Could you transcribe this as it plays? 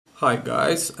Hi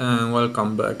guys, and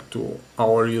welcome back to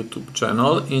our YouTube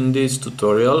channel. In this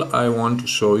tutorial I want to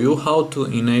show you how to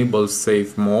enable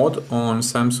safe mode on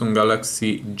Samsung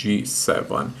Galaxy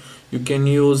J7. You can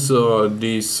use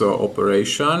this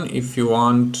operation if you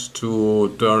want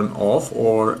to turn off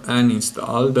or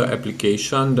uninstall the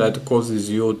application that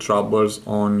causes you troubles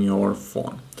on your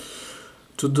phone.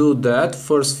 To do that,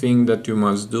 first thing that you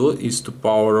must do is to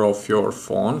power off your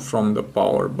phone from the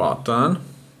power button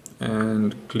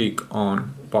and click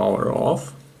on power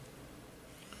off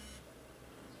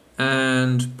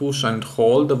and push and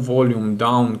hold the volume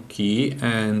down key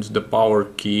and the power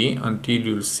key until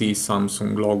you see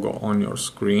Samsung logo on your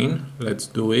screen. Let's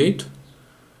do it.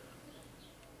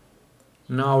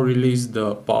 Now release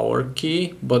the power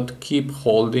key, but keep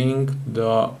holding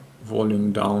the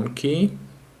volume down key.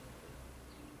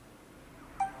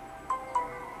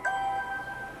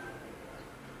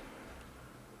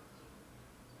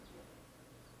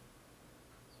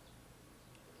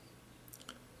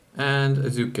 And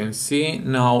as you can see,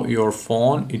 now your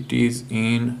phone is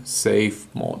in safe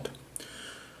mode.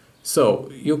 So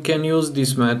you can use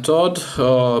this method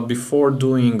before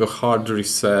doing a hard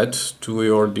reset to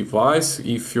your device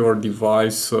if your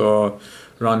device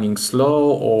running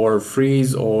slow or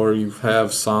freeze, or you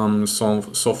have some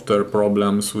software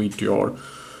problems with your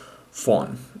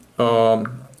phone.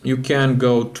 You can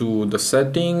go to the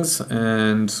settings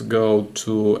and go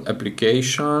to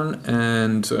application,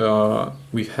 and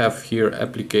we have here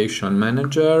application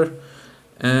manager,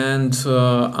 and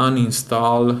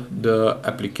uninstall the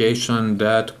application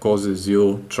that causes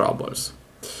you troubles.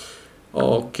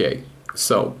 Okay,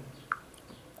 so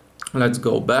let's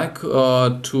go back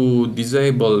to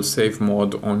disable safe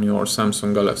mode on your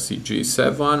Samsung Galaxy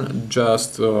J7.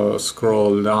 Just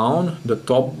scroll down the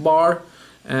top bar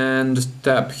and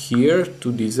tap here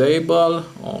to disable.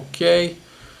 Okay,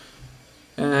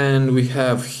 and we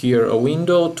have here a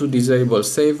window to disable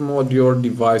safe mode. Your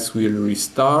device will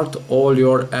restart, all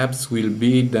your apps will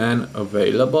be then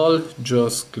available.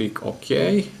 Just click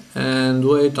OK and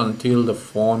wait until the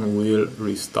phone will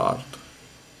restart.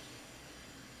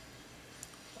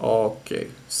 Okay,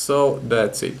 so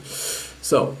that's it.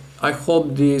 So I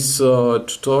hope this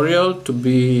tutorial to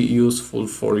be useful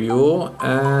for you,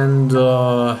 and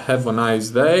have a nice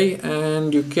day,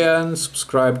 and you can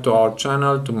subscribe to our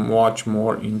channel to watch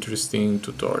more interesting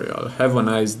tutorial. Have a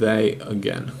nice day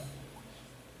again.